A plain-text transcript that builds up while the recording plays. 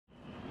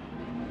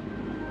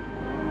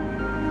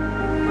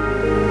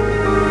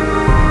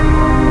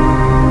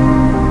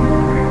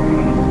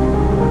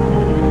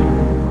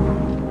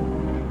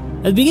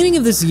At the beginning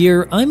of this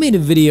year, I made a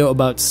video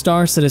about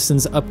Star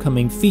Citizen's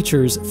upcoming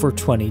features for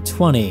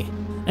 2020.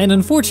 And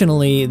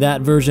unfortunately, that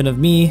version of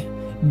me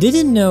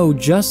didn't know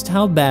just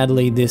how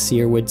badly this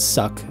year would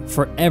suck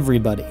for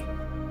everybody.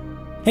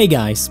 Hey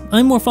guys,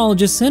 I'm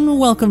Morphologist and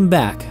welcome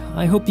back.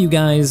 I hope you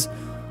guys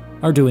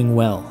are doing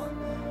well.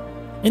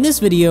 In this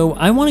video,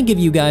 I want to give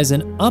you guys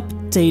an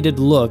updated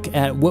look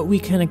at what we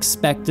can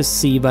expect to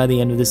see by the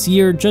end of this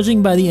year,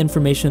 judging by the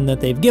information that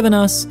they've given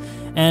us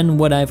and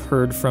what I've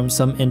heard from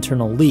some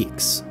internal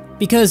leaks.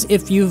 Because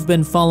if you've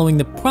been following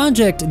the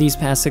project these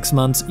past 6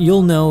 months,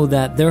 you'll know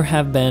that there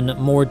have been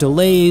more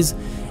delays,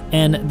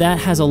 and that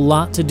has a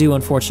lot to do,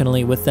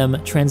 unfortunately, with them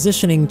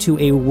transitioning to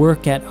a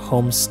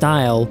work-at-home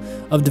style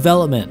of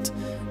development.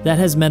 That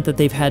has meant that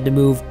they've had to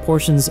move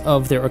portions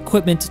of their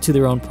equipment to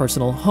their own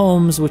personal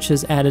homes, which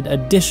has added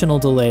additional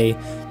delay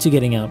to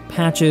getting out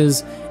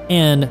patches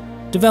and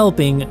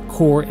developing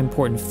core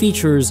important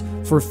features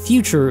for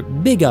future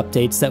big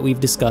updates that we've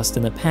discussed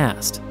in the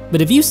past.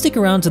 But if you stick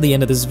around to the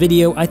end of this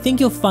video, I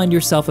think you'll find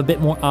yourself a bit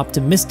more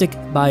optimistic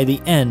by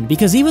the end,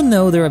 because even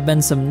though there have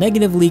been some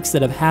negative leaks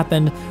that have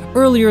happened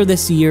earlier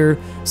this year,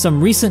 some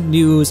recent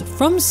news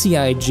from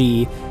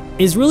CIG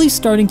is really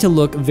starting to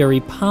look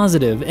very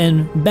positive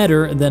and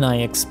better than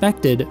I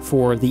expected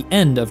for the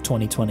end of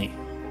 2020.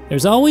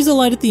 There's always a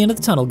light at the end of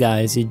the tunnel,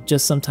 guys. You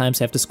just sometimes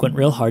have to squint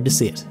real hard to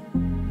see it.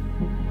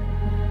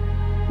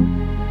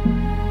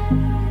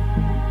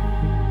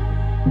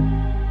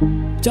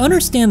 To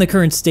understand the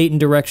current state and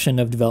direction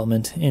of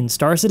development in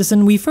Star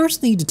Citizen, we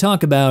first need to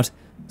talk about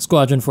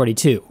Squadron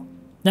 42.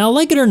 Now,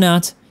 like it or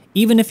not,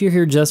 even if you're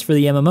here just for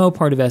the MMO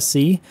part of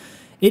SC,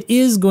 it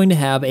is going to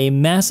have a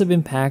massive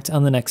impact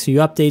on the next few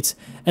updates,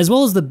 as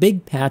well as the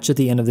big patch at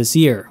the end of this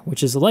year,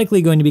 which is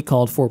likely going to be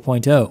called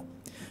 4.0.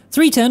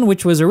 3.10,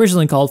 which was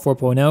originally called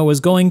 4.0,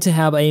 was going to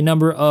have a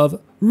number of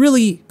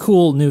really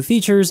cool new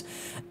features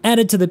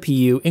added to the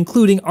PU,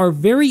 including our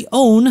very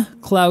own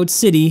Cloud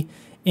City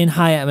in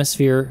high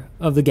atmosphere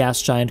of the gas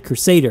giant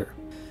Crusader.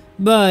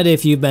 But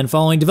if you've been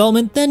following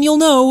development, then you'll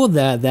know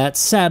that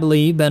that's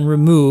sadly been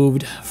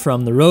removed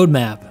from the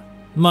roadmap,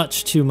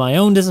 much to my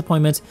own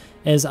disappointment,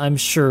 as I'm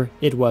sure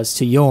it was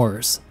to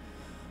yours.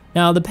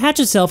 Now, the patch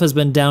itself has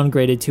been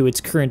downgraded to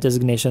its current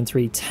designation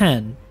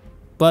 3.10,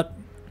 but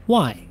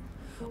why?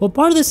 Well,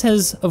 part of this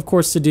has, of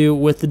course, to do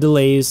with the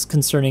delays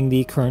concerning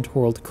the current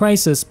world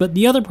crisis, but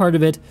the other part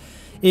of it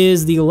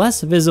is the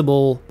less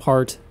visible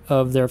part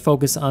of their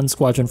focus on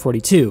Squadron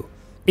 42.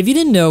 If you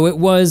didn't know, it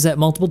was at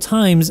multiple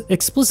times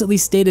explicitly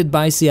stated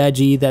by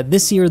CIG that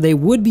this year they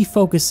would be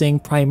focusing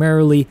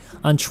primarily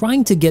on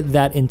trying to get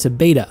that into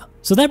beta.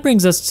 So that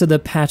brings us to the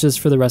patches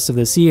for the rest of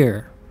this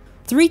year.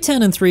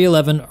 3.10 and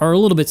 3.11 are a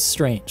little bit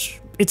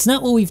strange. It's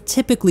not what we've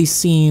typically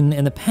seen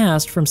in the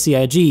past from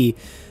CIG.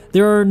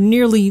 There are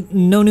nearly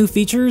no new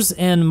features,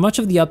 and much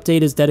of the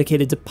update is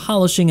dedicated to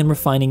polishing and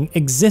refining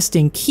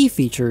existing key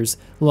features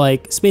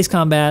like space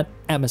combat,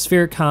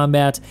 atmospheric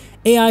combat,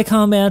 AI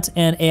combat,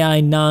 and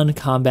AI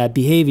non-combat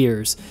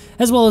behaviors,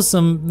 as well as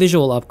some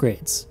visual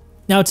upgrades.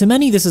 Now, to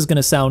many this is going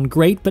to sound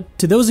great, but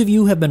to those of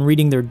you who have been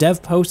reading their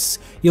dev posts,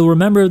 you'll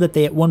remember that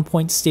they at one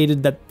point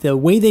stated that the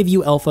way they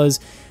view alphas,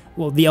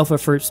 well, the alpha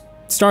for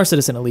Star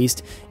Citizen at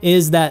least,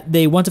 is that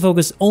they want to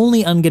focus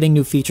only on getting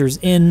new features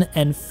in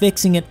and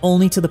fixing it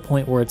only to the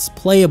point where it's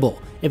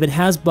playable. If it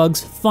has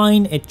bugs,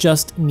 fine, it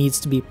just needs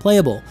to be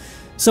playable.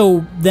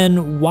 So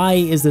then why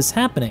is this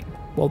happening?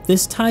 Well,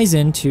 this ties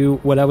into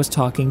what I was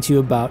talking to you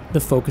about the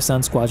focus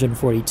on Squadron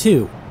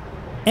 42.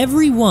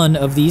 Every one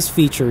of these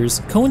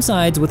features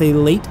coincides with a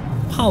late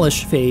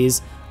polish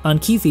phase on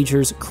key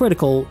features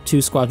critical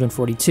to Squadron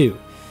 42.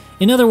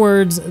 In other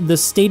words, the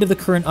state of the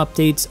current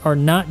updates are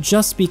not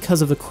just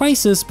because of the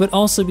crisis, but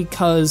also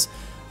because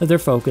of their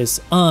focus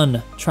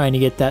on trying to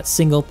get that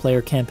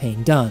single-player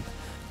campaign done.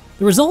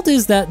 The result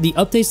is that the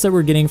updates that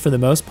we're getting for the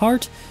most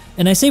part,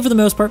 and I say for the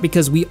most part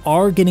because we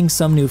are getting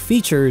some new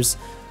features,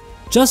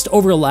 just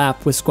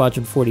overlap with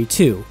Squadron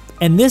 42.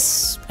 And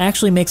this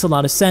actually makes a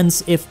lot of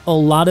sense if a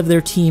lot of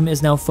their team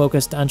is now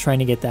focused on trying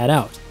to get that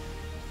out.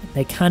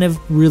 They kind of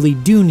really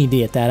do need to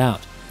get that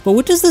out. But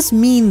what does this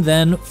mean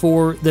then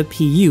for the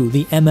PU,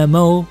 the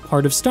MMO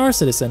part of Star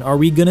Citizen? Are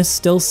we gonna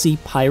still see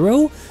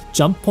pyro,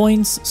 jump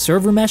points,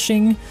 server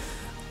meshing?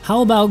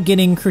 How about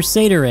getting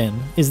Crusader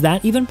in? Is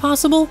that even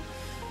possible?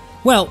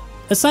 Well,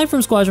 aside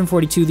from Squadron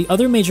 42, the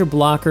other major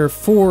blocker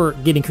for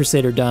getting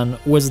Crusader done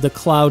was the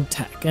cloud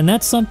tech, and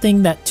that's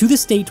something that to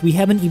this date we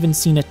haven't even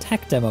seen a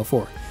tech demo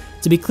for.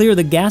 To be clear,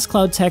 the gas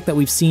cloud tech that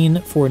we've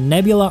seen for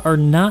Nebula are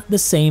not the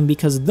same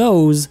because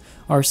those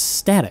are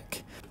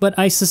static. But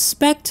I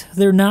suspect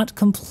they're not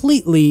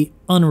completely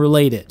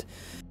unrelated.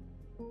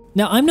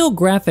 Now, I'm no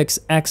graphics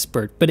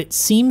expert, but it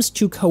seems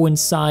to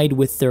coincide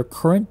with their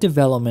current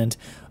development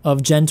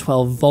of Gen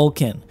 12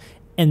 Vulkan.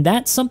 and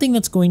that's something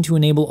that's going to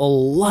enable a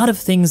lot of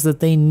things that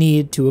they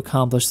need to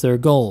accomplish their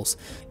goals.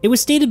 It was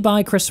stated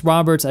by Chris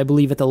Roberts, I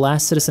believe, at the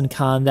last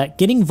CitizenCon that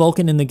getting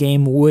Vulkan in the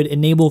game would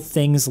enable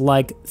things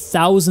like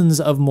thousands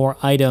of more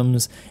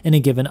items in a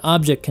given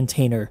object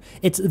container.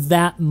 It's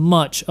that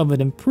much of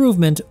an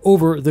improvement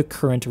over the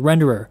current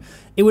renderer.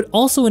 It would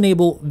also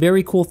enable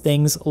very cool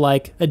things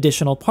like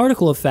additional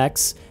particle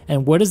effects,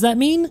 and what does that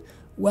mean?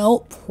 Well,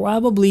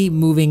 probably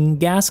moving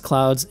gas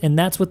clouds, and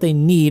that's what they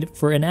need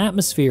for an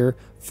atmosphere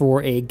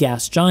for a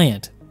gas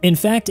giant. In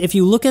fact, if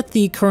you look at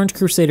the current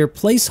Crusader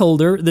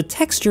placeholder, the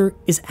texture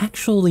is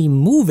actually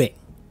moving.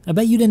 I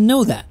bet you didn't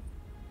know that.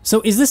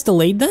 So is this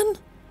delayed then?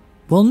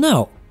 Well,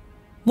 no.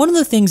 One of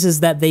the things is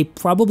that they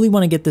probably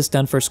want to get this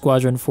done for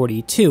Squadron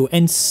 42,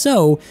 and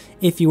so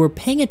if you were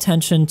paying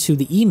attention to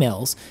the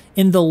emails,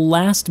 in the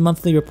last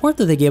monthly report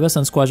that they gave us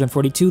on Squadron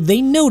 42,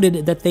 they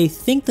noted that they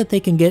think that they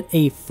can get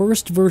a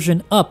first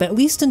version up, at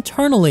least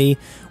internally,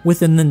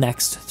 within the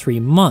next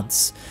 3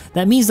 months.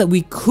 That means that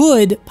we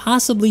could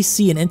possibly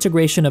see an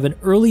integration of an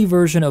early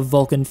version of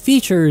Vulkan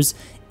features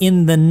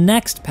in the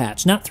next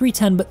patch, not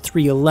 3.10 but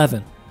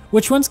 3.11.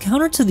 Which runs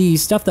counter to the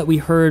stuff that we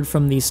heard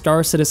from the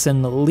Star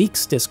Citizen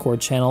Leaks Discord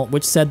channel,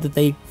 which said that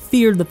they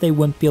feared that they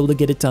wouldn't be able to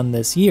get it done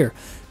this year.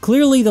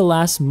 Clearly, the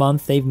last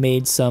month they've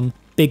made some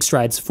big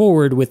strides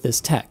forward with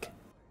this tech.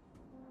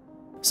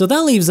 So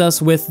that leaves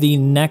us with the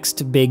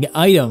next big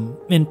item,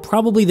 and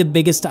probably the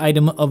biggest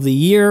item of the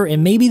year,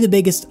 and maybe the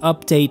biggest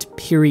update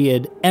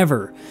period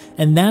ever,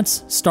 and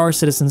that's Star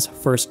Citizen's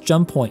first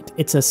jump point.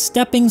 It's a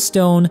stepping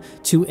stone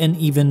to an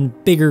even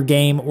bigger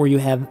game where you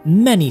have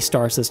many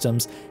star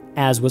systems,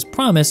 as was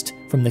promised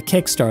from the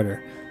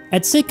Kickstarter.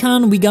 At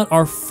SitCon, we got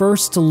our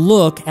first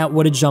look at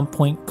what a jump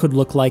point could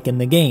look like in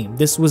the game.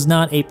 This was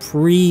not a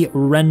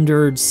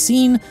pre-rendered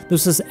scene,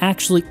 this was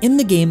actually in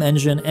the game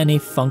engine and a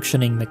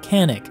functioning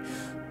mechanic.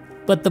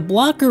 But the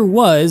blocker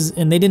was,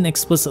 and they didn't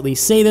explicitly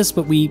say this,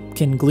 but we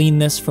can glean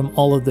this from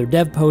all of their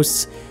dev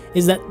posts,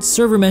 is that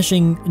server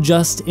meshing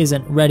just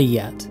isn't ready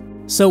yet.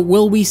 So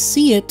will we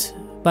see it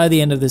by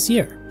the end of this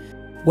year?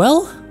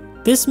 Well,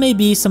 this may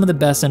be some of the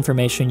best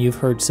information you've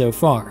heard so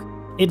far.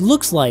 It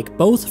looks like,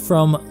 both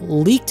from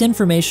leaked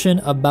information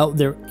about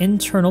their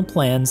internal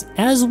plans,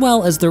 as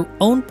well as their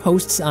own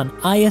posts on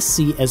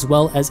ISC, as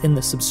well as in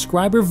the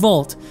subscriber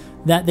vault,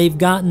 that they've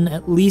gotten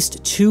at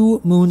least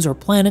 2 moons or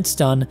planets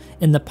done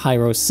in the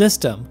Pyro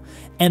system,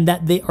 and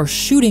that they are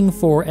shooting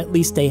for at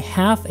least a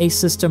half a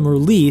system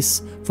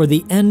release for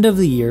the end of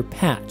the year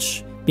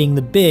patch, being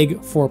the big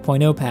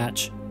 4.0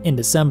 patch in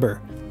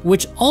December.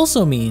 Which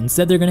also means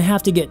that they're going to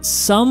have to get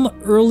some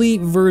early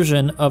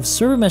version of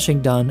server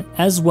meshing done,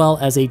 as well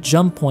as a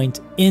jump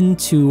point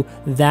into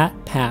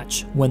that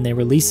patch when they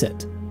release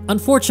it.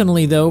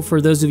 Unfortunately though,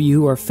 for those of you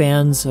who are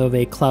fans of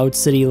a Cloud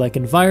City-like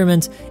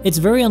environment, it's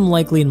very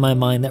unlikely in my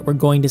mind that we're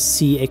going to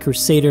see a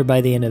Crusader by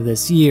the end of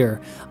this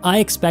year. I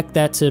expect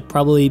that to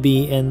probably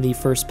be in the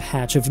first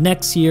patch of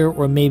next year,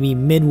 or maybe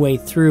midway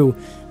through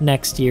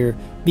next year,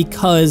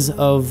 because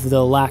of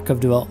the lack of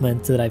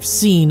development that I've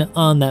seen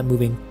on that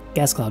moving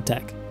gas cloud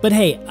tech. But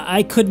hey,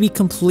 I could be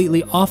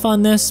completely off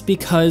on this,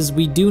 because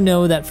we do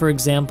know that, for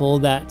example,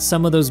 that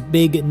some of those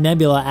big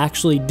nebula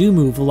actually do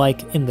move,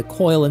 like in the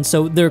coil, and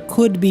so there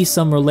could be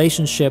some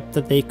relationship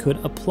that they could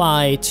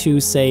apply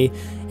to, say,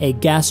 a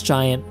gas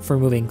giant for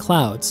moving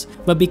clouds.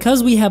 But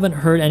because we haven't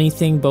heard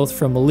anything both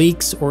from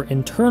leaks or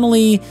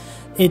internally,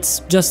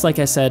 it's just like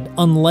I said,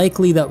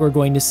 unlikely that we're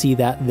going to see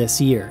that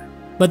this year.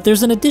 But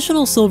there's an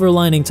additional silver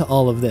lining to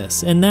all of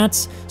this, and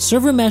that's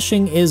server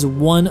meshing is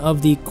one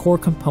of the core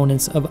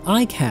components of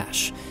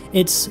iCache.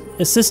 It's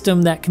a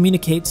system that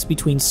communicates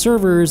between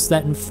servers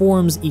that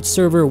informs each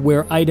server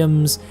where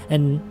items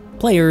and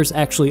players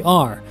actually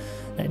are.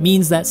 That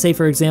means that, say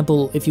for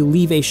example, if you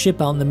leave a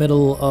ship out in the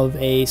middle of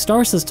a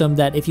star system,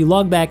 that if you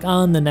log back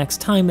on the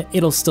next time,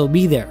 it'll still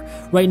be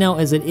there. Right now,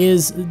 as it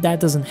is, that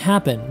doesn't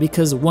happen,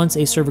 because once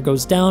a server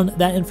goes down,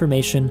 that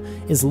information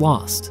is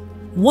lost.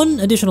 One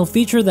additional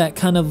feature that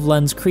kind of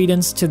lends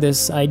credence to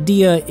this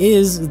idea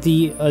is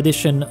the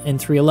addition in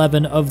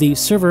 3.11 of the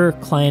server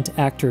client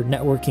actor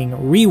networking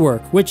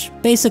rework, which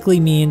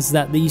basically means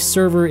that the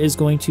server is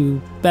going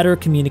to better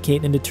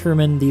communicate and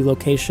determine the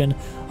location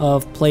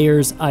of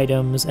players,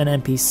 items, and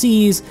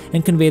NPCs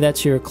and convey that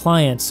to your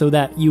client so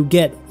that you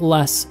get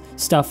less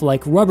stuff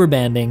like rubber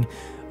banding,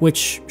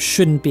 which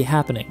shouldn't be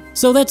happening.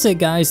 So that's it,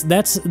 guys.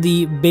 That's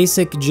the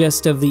basic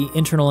gist of the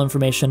internal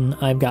information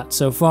I've got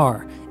so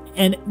far.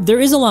 And there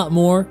is a lot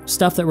more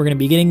stuff that we're going to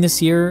be getting this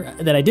year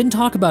that I didn't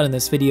talk about in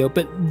this video,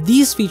 but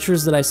these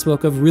features that I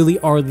spoke of really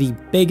are the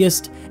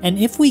biggest, and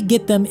if we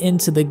get them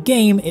into the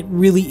game, it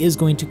really is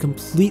going to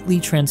completely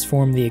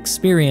transform the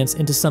experience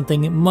into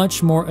something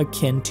much more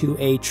akin to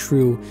a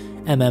true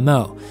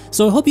MMO.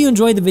 So I hope you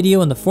enjoyed the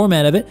video and the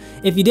format of it.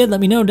 If you did,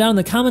 let me know down in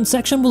the comments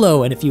section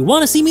below, and if you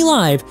want to see me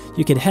live,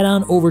 you can head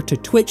on over to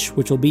Twitch,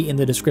 which will be in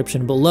the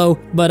description below,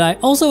 but I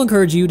also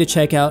encourage you to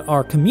check out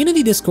our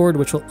community Discord,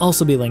 which will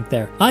also be linked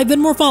there. I've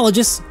been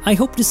Morphologist. I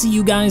hope to see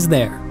you guys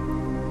there.